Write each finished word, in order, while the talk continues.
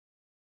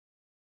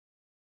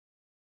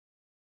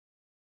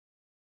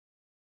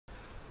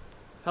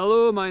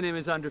Hello, my name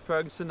is Andrew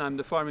Ferguson. I'm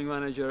the farming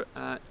manager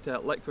at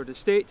Leckford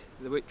Estate,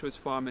 the Waitrose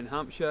farm in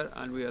Hampshire,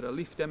 and we are a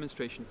leaf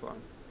demonstration farm.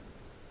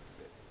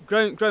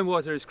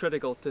 Groundwater is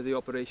critical to the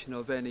operation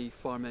of any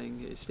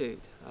farming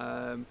estate.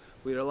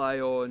 We rely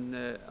on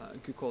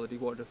good quality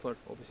water for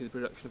obviously the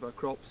production of our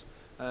crops,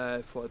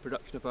 for the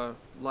production of our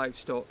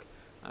livestock,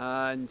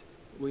 and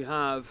we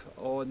have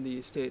on the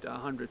estate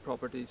 100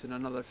 properties and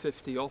another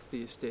 50 off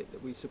the estate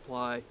that we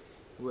supply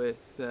with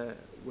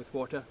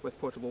water,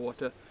 with potable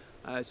water.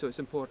 So it's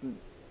important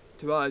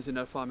to us in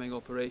our farming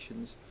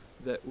operations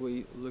that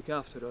we look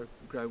after our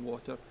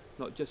groundwater,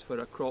 not just for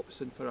our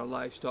crops and for our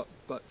livestock,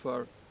 but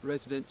for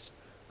residents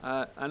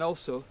and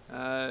also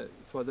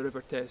for the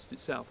River Test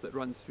itself that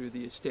runs through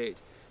the estate.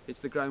 It's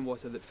the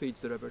groundwater that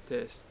feeds the River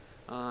Test,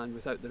 and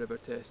without the River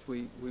Test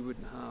we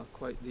wouldn't have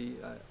quite the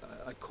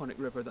iconic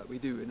river that we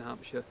do in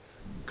Hampshire.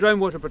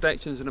 Groundwater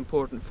protection is an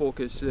important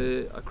focus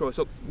across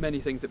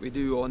many things that we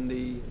do on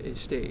the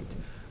estate.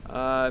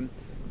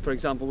 For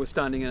example, we're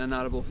standing in an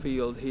arable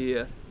field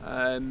here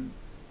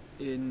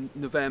in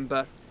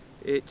November.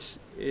 It's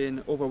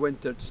in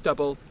overwintered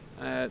stubble.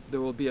 There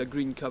will be a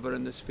green cover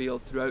in this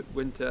field throughout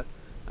winter,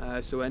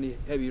 so any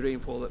heavy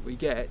rainfall that we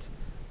get,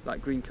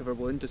 that green cover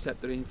will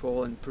intercept the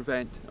rainfall and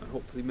prevent and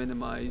hopefully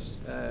minimise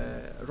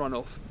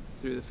runoff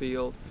through the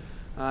field.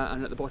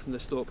 And at the bottom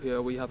of the slope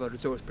here we have a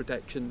resource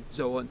protection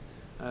zone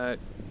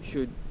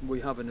should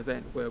we have an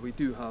event where we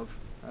do have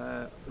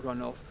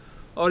runoff,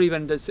 or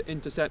even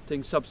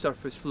intercepting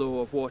subsurface flow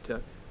of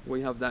water.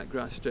 We have that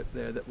grass strip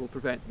there that will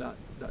prevent that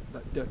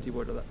dirty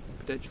water, that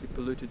potentially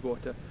polluted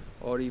water,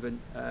 or even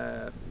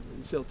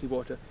silty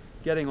water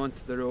getting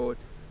onto the road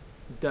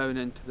down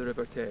into the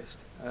River Test.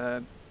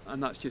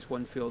 And that's just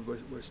one field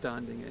we're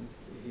standing in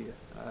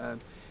here.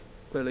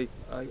 Clearly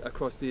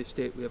across the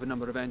estate we have a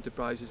number of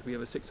enterprises. We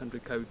have a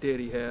 600 cow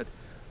dairy herd,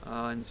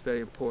 and it's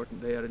very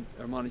important there in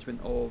our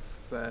management of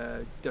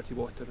dirty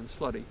water and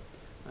slurry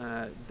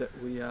that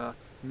we are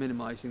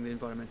minimising the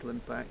environmental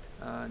impact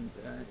and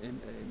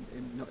in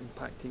not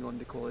impacting on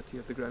the quality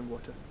of the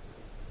groundwater.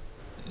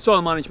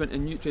 Soil management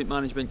and nutrient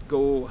management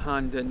go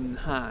hand in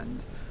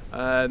hand.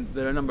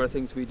 There are a number of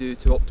things we do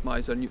to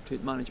optimise our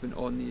nutrient management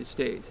on the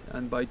estate,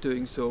 and by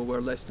doing so we're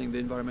lessening the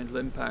environmental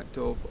impact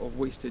of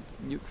wasted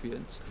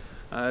nutrients.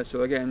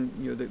 So again,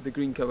 you know, the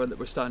green cover that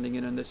we're standing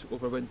in this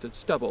overwintered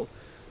stubble,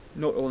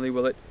 not only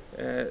will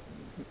it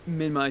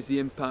minimise the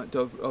impact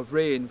of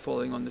rain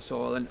falling on the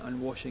soil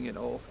and washing it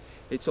off,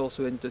 it's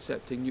also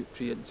intercepting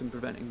nutrients and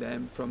preventing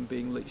them from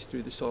being leached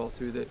through the soil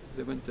through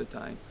the winter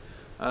time.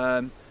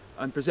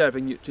 And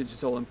preserving nutrients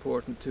is all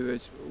important too,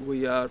 as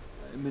we are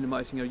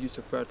minimising our use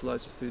of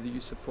fertilisers through the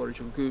use of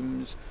forage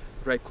legumes,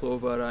 red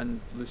clover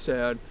and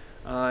lucerne,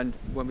 and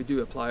when we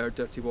do apply our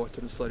dirty water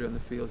and slurry on the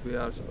field we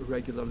are sort of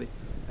regularly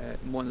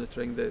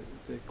monitoring the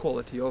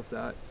quality of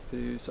that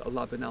through sort of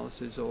lab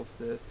analysis of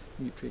the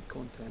nutrient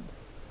content.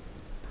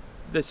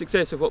 The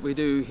success of what we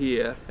do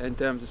here in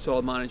terms of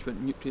soil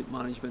management, nutrient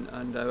management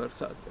and our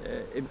sort of,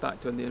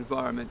 impact on the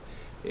environment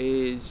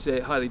is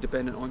highly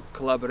dependent on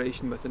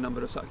collaboration with a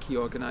number of sort of key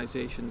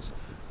organisations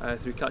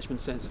through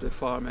Catchment Sensitive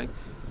Farming,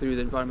 through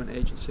the Environment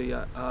Agency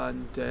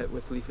and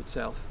with LEAF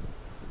itself.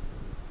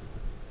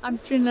 I'm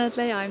Serena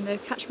Leadlay. I'm the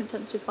Catchment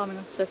Sensitive Farming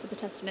Officer for the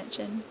Test in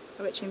Itchen,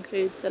 which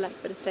includes the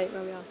Leckford Estate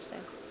where we are today.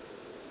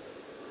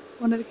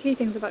 One of the key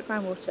things about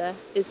groundwater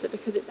is that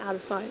because it's out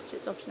of sight,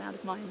 it's often out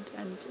of mind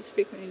and it's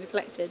frequently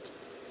neglected,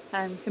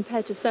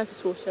 compared to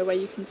surface water where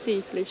you can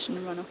see pollution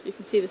and runoff, you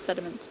can see the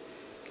sediment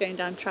going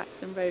down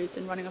tracks and roads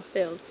and running off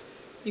fields.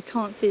 You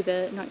can't see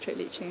the nitrate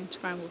leaching into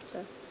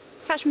groundwater.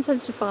 Catchment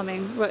Sensitive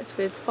Farming works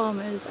with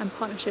farmers and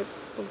partnership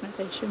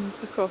organisations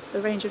across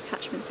a range of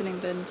catchments in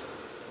England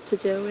to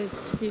deal with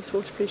diffuse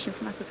water pollution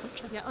from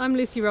agriculture. Yeah, I'm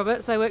Lucy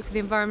Roberts. I work for the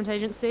Environment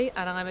Agency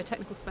and I'm a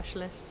technical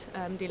specialist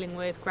dealing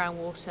with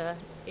groundwater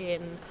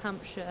in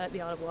Hampshire,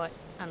 the Isle of Wight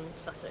and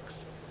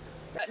Sussex.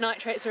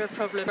 Nitrates are a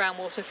problem in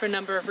groundwater for a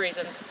number of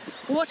reasons.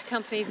 Water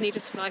companies need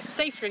to supply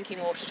safe drinking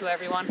water to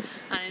everyone,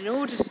 and in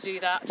order to do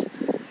that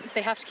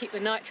they have to keep the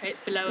nitrates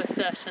below a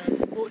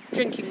certain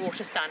drinking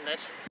water standard.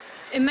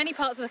 In many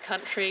parts of the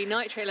country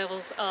nitrate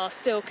levels are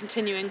still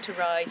continuing to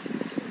rise.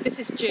 This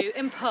is due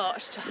in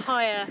part to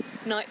higher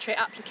nitrate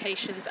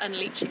applications and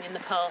leaching in the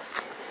past.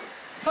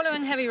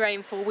 Following heavy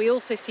rainfall we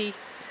also see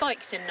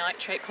spikes in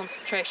nitrate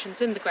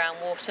concentrations in the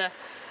groundwater,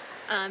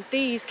 and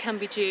these can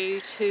be due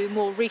to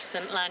more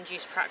recent land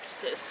use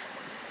practices.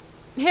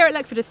 Here at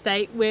Leckford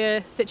Estate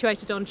we're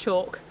situated on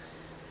chalk.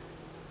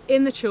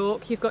 In the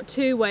chalk you've got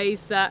two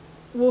ways that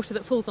water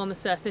that falls on the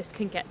surface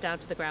can get down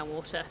to the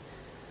groundwater.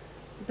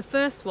 The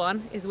first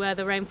one is where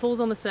the rain falls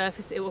on the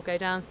surface, it will go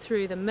down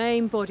through the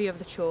main body of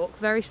the chalk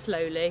very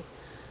slowly,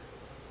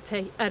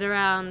 at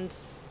around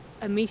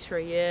a metre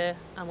a year,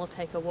 and will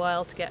take a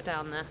while to get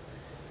down there.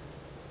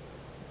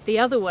 The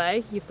other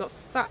way, you've got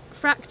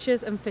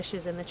fractures and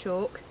fissures in the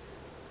chalk.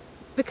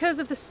 Because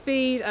of the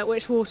speed at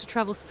which water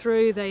travels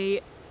through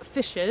the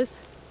fissures,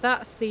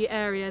 that's the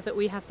area that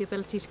we have the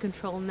ability to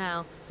control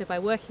now. So by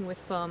working with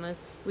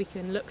farmers, we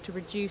can look to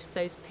reduce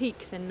those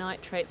peaks in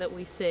nitrate that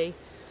we see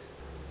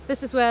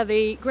This is where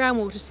the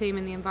groundwater team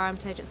in the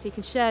Environment Agency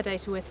can share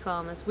data with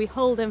farmers. We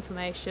hold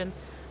information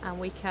and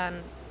we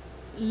can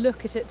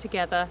look at it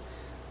together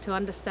to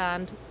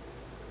understand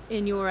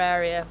in your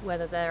area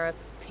whether there are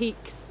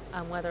peaks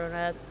and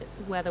whether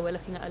we're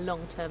looking at a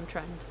long-term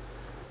trend.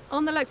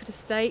 On the Leckford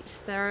Estate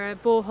there are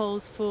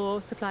boreholes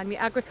for supplying the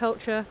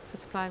agriculture, for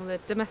supplying the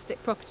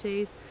domestic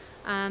properties,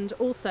 and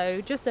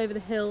also just over the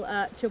hill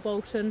at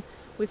Chilbolton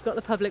we've got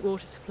the public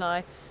water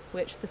supply,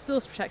 which the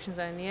source protection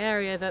zone, the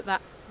area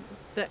that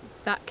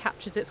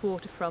captures its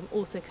water from,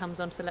 also comes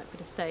onto the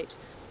Leckford Estate.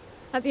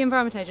 At the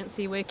Environment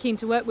Agency we're keen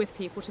to work with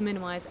people to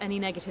minimise any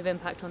negative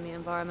impact on the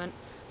environment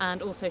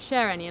and also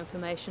share any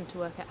information to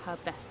work out how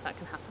best that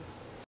can happen.